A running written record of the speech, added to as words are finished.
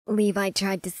Levi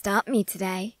tried to stop me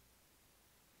today.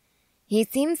 He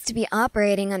seems to be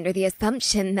operating under the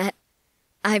assumption that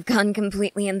I've gone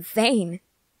completely insane.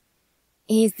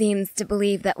 He seems to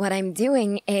believe that what I'm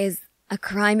doing is a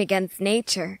crime against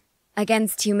nature,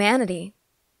 against humanity.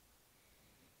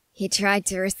 He tried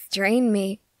to restrain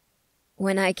me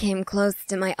when I came close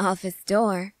to my office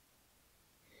door.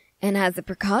 And as a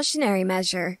precautionary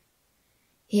measure,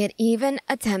 he had even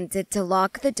attempted to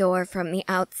lock the door from the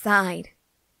outside.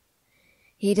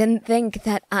 He didn't think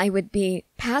that I would be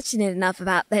passionate enough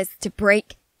about this to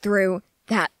break through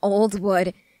that old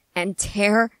wood and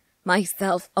tear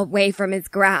myself away from his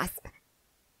grasp.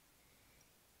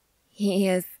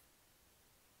 He's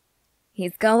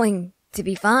going to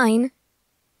be fine.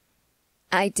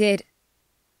 I did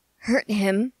hurt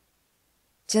him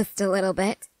just a little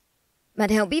bit,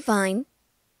 but he'll be fine.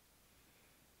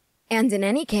 And in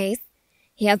any case,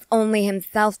 he has only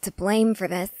himself to blame for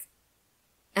this.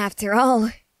 After all,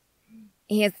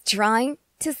 he is trying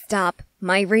to stop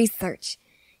my research.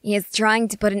 He is trying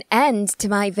to put an end to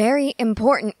my very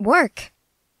important work.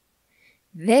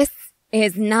 This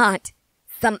is not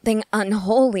something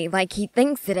unholy like he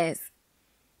thinks it is.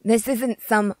 This isn't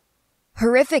some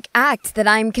horrific act that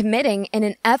I'm committing in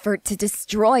an effort to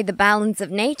destroy the balance of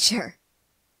nature.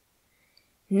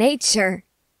 Nature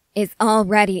is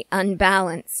already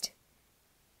unbalanced.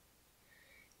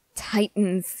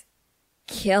 Titans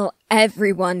kill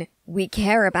everyone we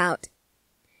care about.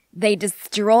 They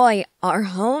destroy our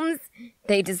homes.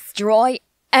 They destroy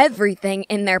everything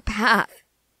in their path.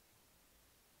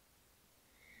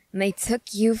 They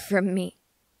took you from me.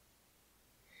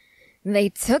 They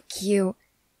took you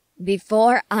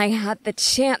before I had the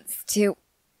chance to.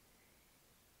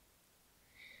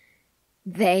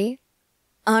 They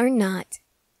are not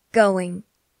going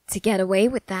to get away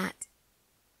with that.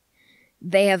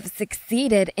 They have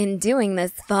succeeded in doing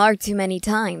this far too many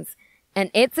times, and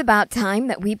it's about time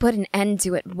that we put an end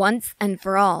to it once and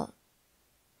for all.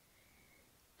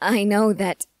 I know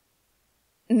that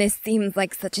this seems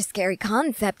like such a scary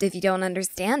concept if you don't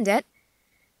understand it,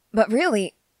 but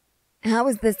really, how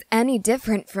is this any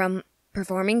different from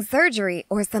performing surgery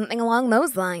or something along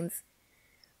those lines?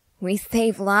 We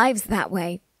save lives that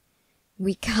way.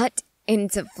 We cut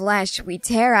into flesh, we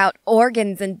tear out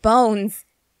organs and bones,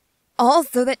 all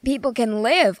so that people can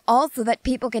live, all so that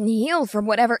people can heal from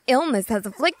whatever illness has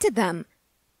afflicted them.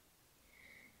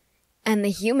 And the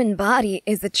human body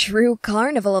is a true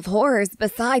carnival of horrors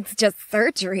besides just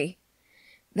surgery.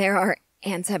 There are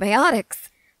antibiotics,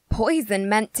 poison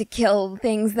meant to kill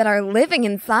things that are living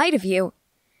inside of you.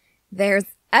 There's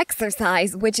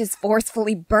exercise, which is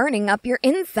forcefully burning up your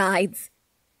insides.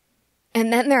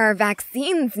 And then there are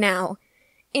vaccines now,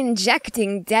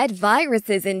 injecting dead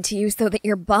viruses into you so that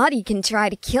your body can try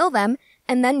to kill them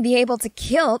and then be able to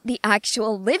kill the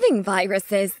actual living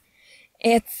viruses.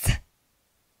 It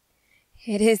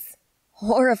is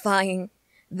horrifying,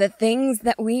 the things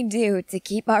that we do to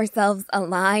keep ourselves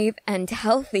alive and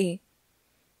healthy.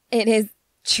 It is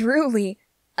truly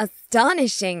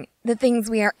astonishing, the things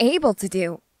we are able to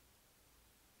do.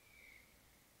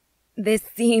 This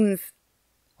seems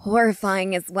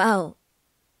horrifying as well.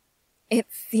 It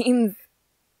seems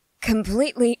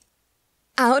completely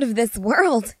out of this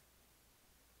world.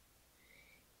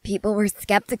 People were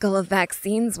skeptical of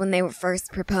vaccines when they were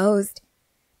first proposed.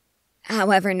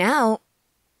 However, now,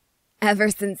 ever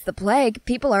since the plague,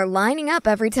 people are lining up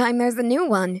every time there's a new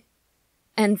one.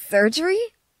 And surgery?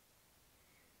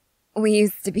 We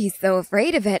used to be so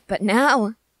afraid of it, but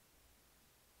now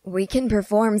we can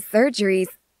perform surgeries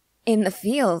in the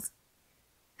field,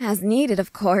 as needed,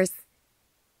 of course.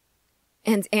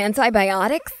 And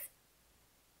antibiotics?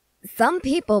 Some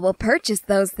people will purchase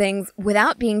those things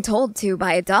without being told to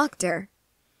by a doctor.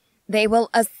 They will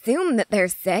assume that they're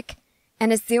sick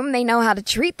and assume they know how to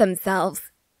treat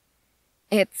themselves.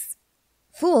 It's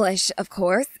foolish, of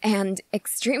course, and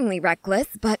extremely reckless,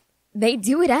 but they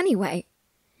do it anyway.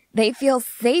 They feel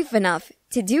safe enough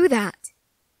to do that.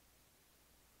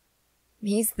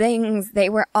 These things, they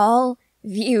were all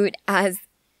viewed as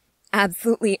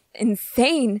absolutely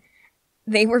insane.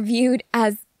 They were viewed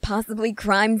as possibly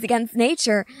crimes against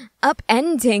nature,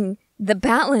 upending the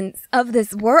balance of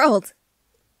this world.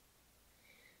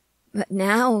 But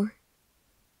now,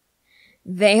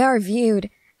 they are viewed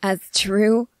as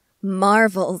true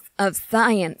marvels of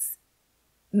science,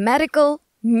 medical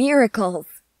miracles.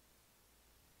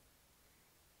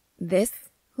 This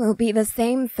will be the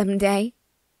same someday.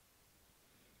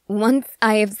 Once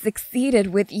I have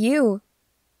succeeded with you,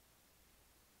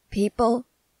 people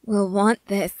will want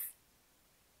this.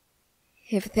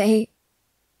 If they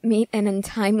meet an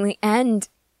untimely end,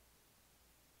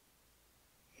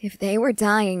 If they were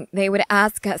dying, they would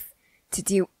ask us to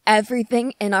do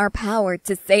everything in our power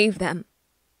to save them.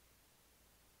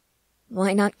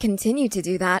 Why not continue to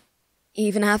do that,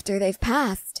 even after they've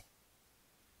passed?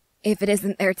 If it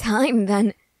isn't their time,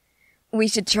 then we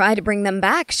should try to bring them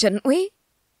back, shouldn't we?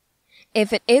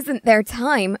 If it isn't their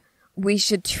time, we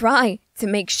should try to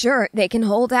make sure they can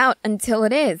hold out until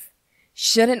it is,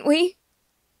 shouldn't we?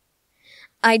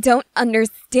 I don't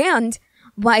understand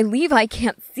why Levi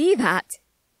can't see that.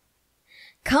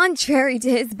 Contrary to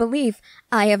his belief,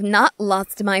 I have not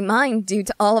lost my mind due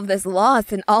to all of this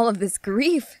loss and all of this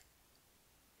grief.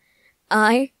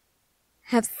 I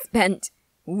have spent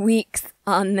weeks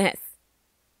on this,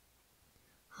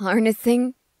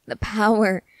 harnessing the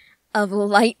power of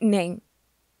lightning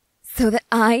so that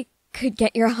I could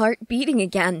get your heart beating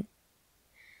again.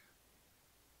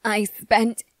 I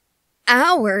spent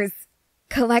hours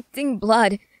collecting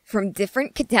blood from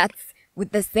different cadets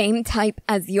with the same type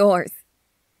as yours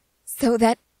so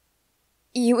that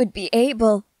you would be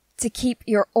able to keep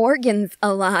your organs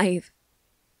alive.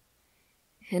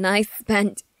 And I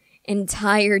spent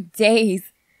entire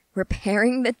days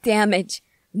repairing the damage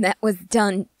that was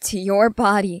done to your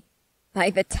body by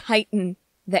the Titan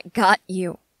that got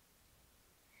you.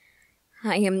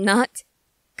 I am not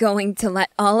going to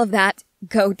let all of that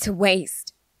go to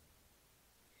waste.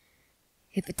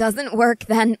 If it doesn't work,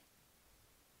 then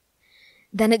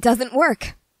it doesn't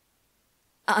work.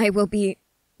 I will be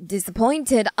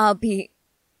disappointed. I'll be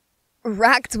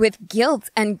racked with guilt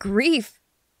and grief.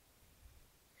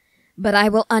 But I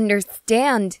will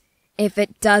understand if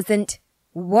it doesn't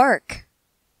work.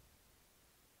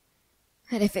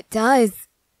 And if it does,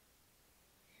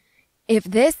 if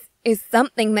this is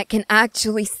something that can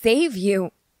actually save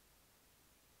you,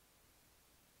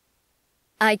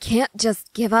 I can't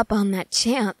just give up on that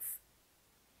chance.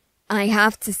 I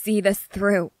have to see this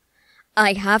through.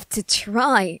 I have to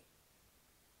try.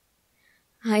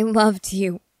 I loved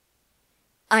you.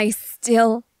 I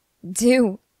still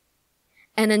do.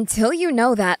 And until you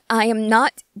know that, I am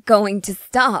not going to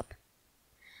stop.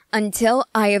 Until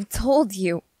I have told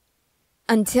you.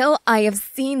 Until I have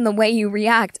seen the way you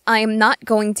react, I am not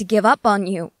going to give up on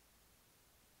you.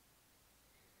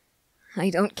 I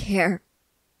don't care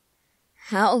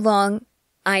how long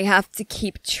I have to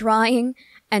keep trying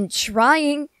and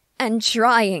trying and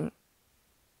trying.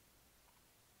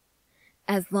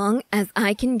 As long as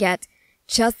I can get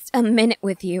just a minute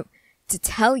with you to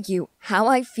tell you how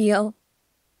I feel,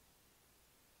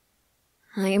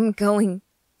 I am going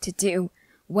to do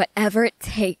whatever it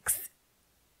takes.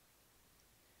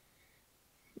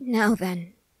 Now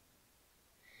then,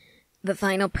 the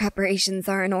final preparations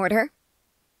are in order.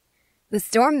 The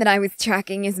storm that I was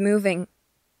tracking is moving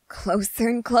closer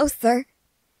and closer.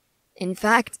 In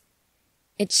fact,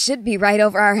 it should be right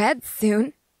over our heads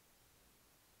soon.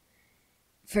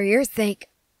 For your sake,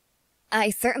 I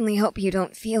certainly hope you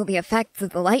don't feel the effects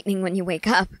of the lightning when you wake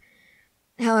up.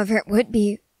 However, it would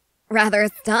be rather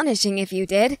astonishing if you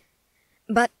did.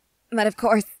 But of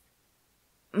course,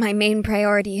 my main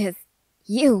priority is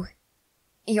you.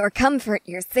 Your comfort,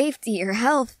 your safety, your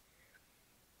health.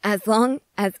 As long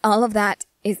as all of that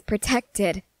is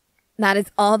protected, that is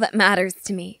all that matters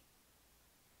to me.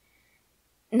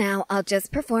 Now, I'll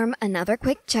just perform another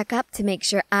quick checkup to make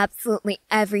sure absolutely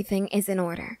everything is in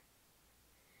order.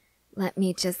 Let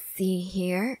me just see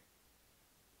here.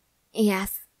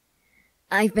 Yes,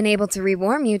 I've been able to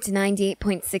rewarm you to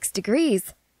 98.6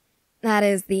 degrees. That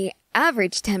is the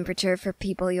average temperature for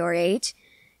people your age.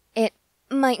 It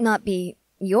might not be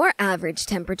your average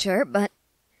temperature, but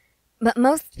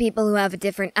most people who have a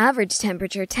different average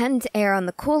temperature tend to err on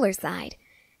the cooler side.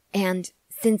 And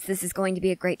since this is going to be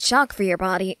a great shock for your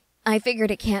body, I figured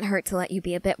it can't hurt to let you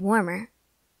be a bit warmer.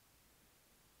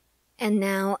 And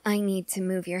now I need to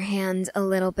move your hand a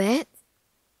little bit.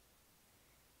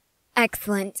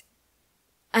 Excellent.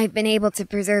 I've been able to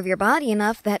preserve your body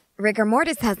enough that rigor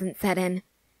mortis hasn't set in.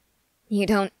 You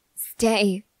don't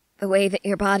stay the way that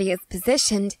your body is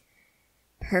positioned.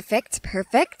 Perfect,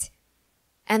 perfect.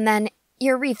 And then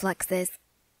your reflexes.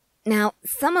 Now,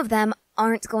 some of them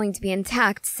aren't going to be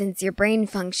intact since your brain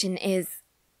function is,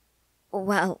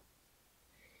 well,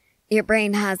 your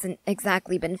brain hasn't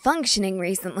exactly been functioning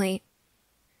recently.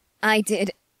 I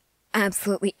did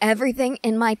absolutely everything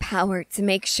in my power to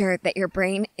make sure that your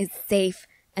brain is safe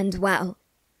and well.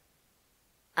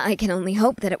 I can only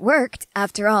hope that it worked.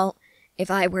 After all, if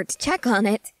I were to check on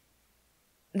it,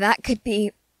 that could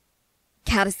be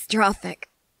catastrophic.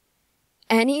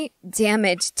 Any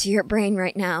damage to your brain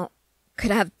right now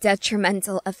could have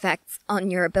detrimental effects on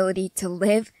your ability to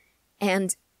live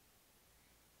and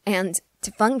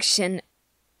to function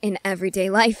in everyday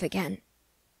life again.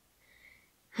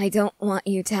 I don't want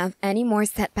you to have any more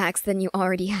setbacks than you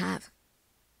already have.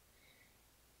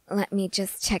 Let me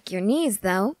just check your knees,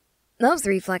 though. Those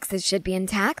reflexes should be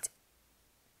intact.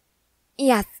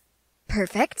 Yes,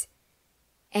 perfect.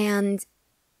 And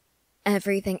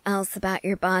everything else about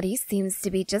your body seems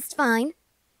to be just fine.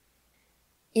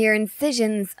 Your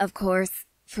incisions, of course,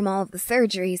 from all of the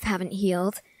surgeries haven't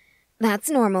healed. That's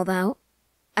normal, though.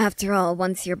 After all,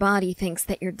 once your body thinks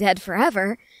that you're dead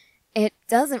forever, it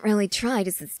doesn't really try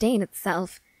to sustain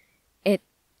itself. It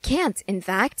can't, in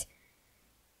fact.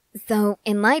 So,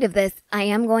 in light of this, I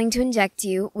am going to inject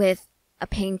you with a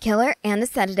painkiller and a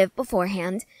sedative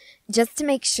beforehand, just to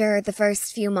make sure the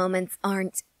first few moments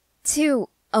aren't too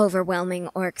overwhelming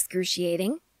or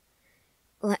excruciating.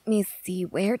 Let me see,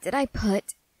 where did I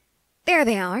put... There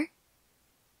they are.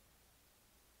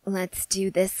 Let's do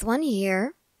this one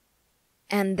here.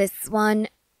 And this one...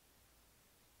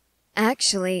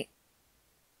 Actually,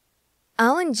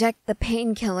 I'll inject the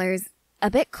painkillers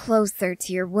a bit closer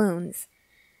to your wounds.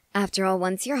 After all,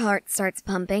 once your heart starts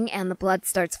pumping and the blood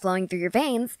starts flowing through your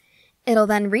veins, it'll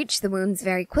then reach the wounds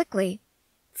very quickly.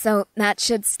 So that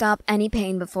should stop any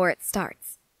pain before it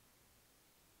starts.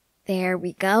 There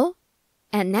we go.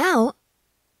 And now...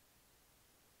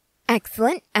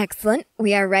 Excellent, excellent.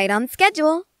 We are right on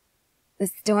schedule. The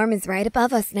storm is right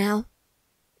above us now.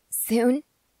 Soon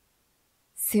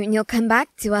you'll come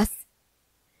back to us.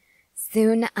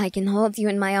 Soon I can hold you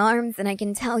in my arms and I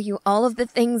can tell you all of the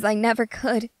things I never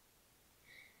could.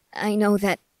 I know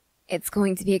that it's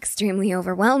going to be extremely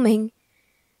overwhelming.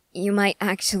 You might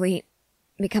actually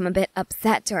become a bit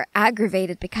upset or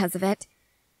aggravated because of it.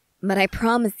 But I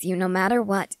promise you, no matter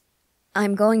what,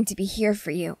 I'm going to be here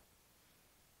for you.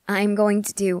 I'm going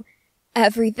to do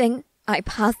everything I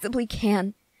possibly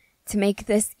can to make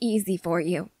this easy for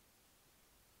you.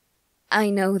 I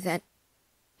know that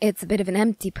it's a bit of an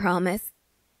empty promise.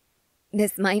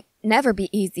 This might never be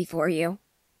easy for you.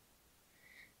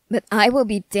 But I will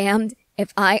be damned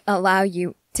if I allow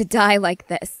you to die like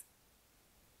this.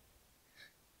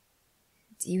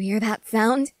 Do you hear that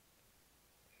sound?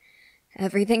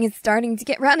 Everything is starting to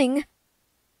get running.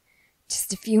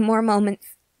 Just a few more moments.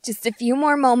 Just a few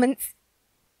more moments.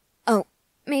 Oh,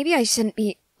 maybe I shouldn't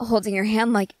be holding your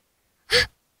hand like...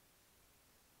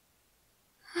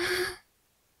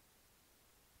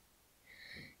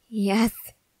 Yes.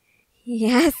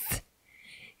 Yes.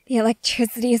 The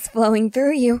electricity is flowing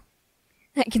through you.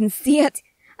 I can see it.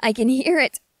 I can hear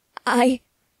it. I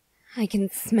can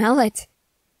smell it.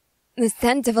 The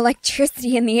scent of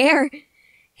electricity in the air.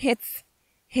 It's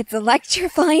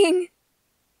electrifying.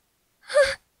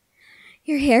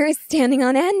 Your hair is standing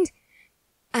on end,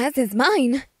 as is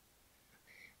mine.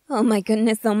 Oh my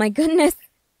goodness, oh my goodness.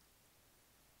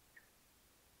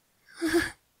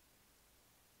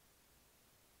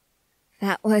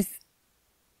 That was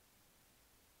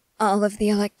all of the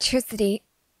electricity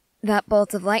that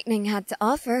bolt of lightning had to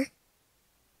offer.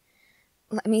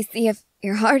 Let me see if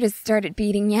your heart has started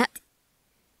beating yet.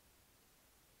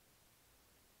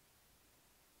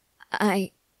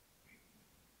 I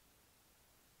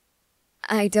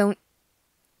don't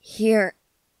hear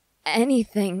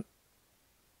anything.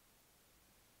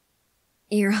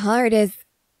 Your heart is...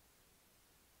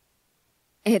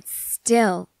 It's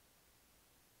still.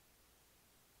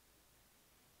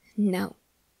 No.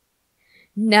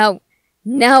 No.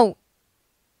 No.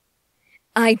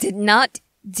 I did not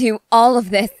do all of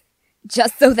this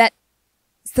just so that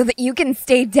you can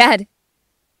stay dead.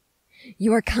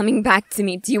 You are coming back to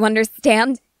me, do you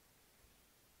understand?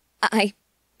 I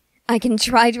can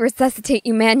try to resuscitate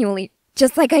you manually,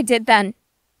 just like I did then.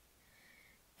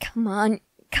 Come on,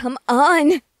 come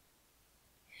on!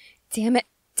 Damn it,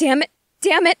 damn it,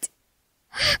 damn it!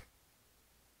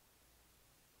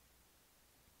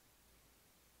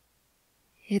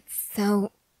 It's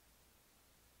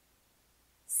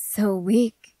so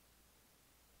weak.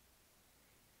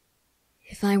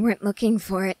 If I weren't looking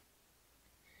for it,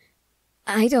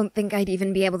 I don't think I'd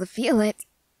even be able to feel it.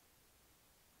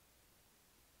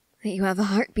 But you have a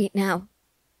heartbeat now.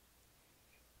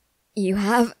 You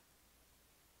have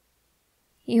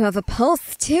a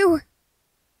pulse, too.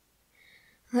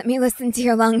 Let me listen to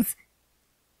your lungs.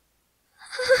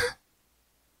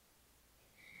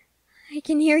 I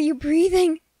can hear you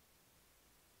breathing.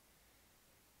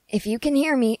 If you can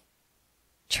hear me,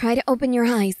 try to open your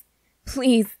eyes.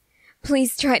 Please,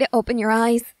 please try to open your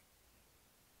eyes.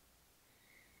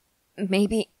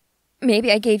 Maybe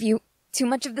I gave you too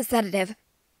much of the sedative.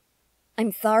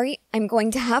 I'm sorry, I'm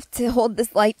going to have to hold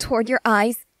this light toward your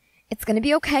eyes. It's gonna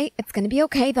be okay. It's gonna be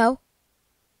okay, though.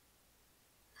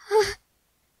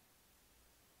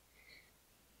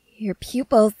 Your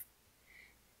pupils.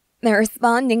 They're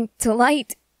responding to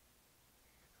light.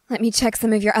 Let me check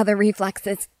some of your other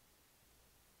reflexes.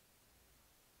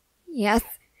 Yes,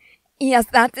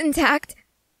 that's intact.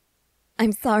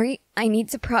 I'm sorry, I need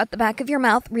to prod the back of your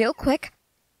mouth real quick.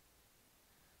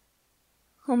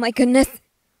 Oh my goodness.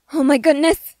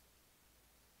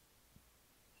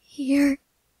 Your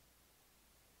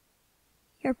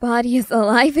body is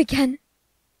alive again.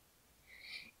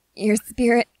 Your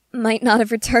spirit might not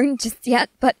have returned just yet,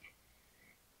 but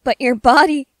your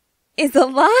body is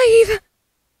alive.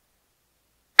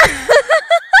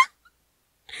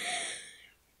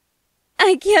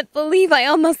 I can't believe I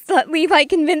almost let Levi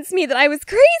convince me that I was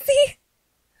crazy.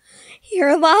 You're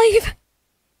alive.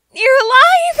 You're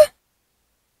alive!